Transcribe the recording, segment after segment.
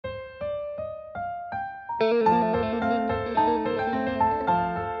She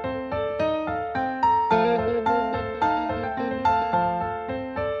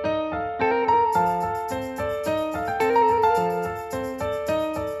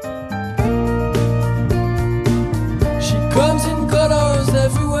comes in colors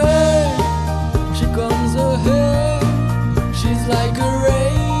everywhere. She combs her hair. She's like a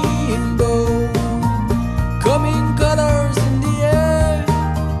rainbow. Coming colors in the air.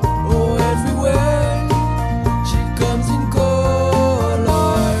 Oh, everywhere. She comes in colors.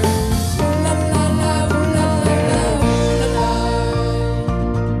 Ooh la la la, ooh la la la, ooh la la.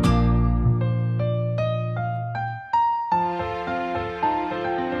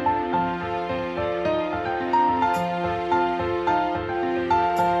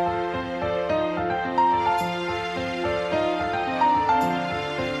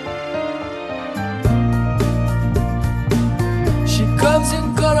 She comes in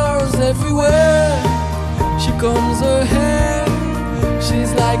colors everywhere. She combs her hair.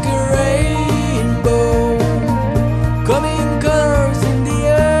 She's like a rainbow. Coming colors in the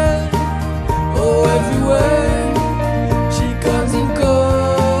air. Oh, everywhere. She comes in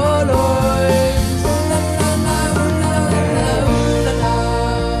colors. Ooh la la la, ooh la la la, ooh la la.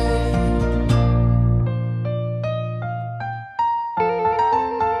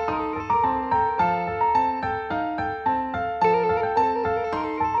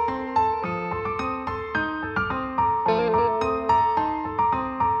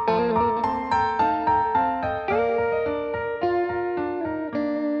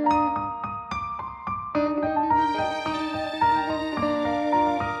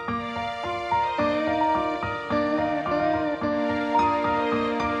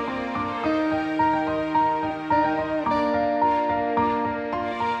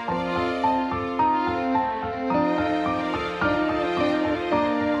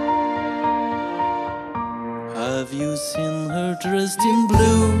 Have you seen her dressed in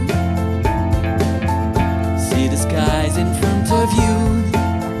blue? See the skies in front of you,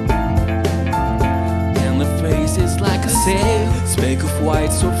 and the face is like a sail, speck of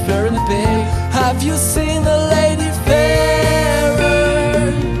white so fair and pale. Have you seen the lady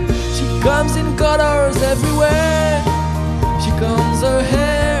fairer? She comes in colors everywhere. She combs her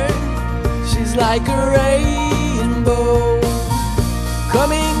hair. She's like a rainbow.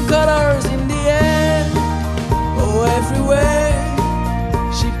 Coming colors in the air. Oh, everywhere.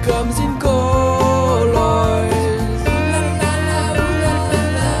 She comes in colors. Ooh la la la, ooh la la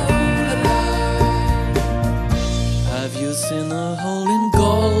la, ooh la la. Have you seen her all in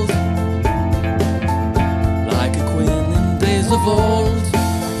gold, like a queen in days of old?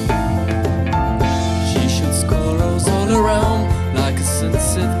 She shoots colors all around, like a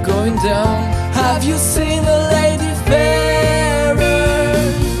sunset going down. Have you seen the lady fairer?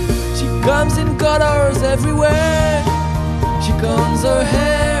 She comes in colors everywhere. She combs her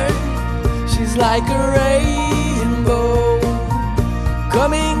hair. She's like a rainbow.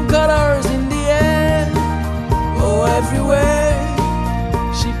 Coming colors in the air. Oh, everywhere.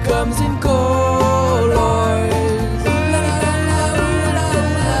 She comes in colors. Ooh la la la, ooh la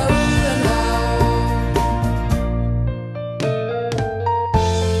la, ooh la la.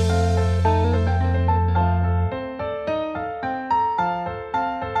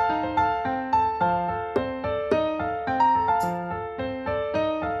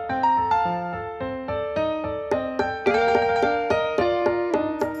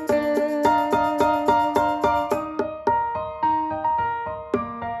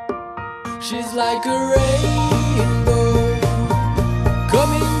 She's like a rainbow.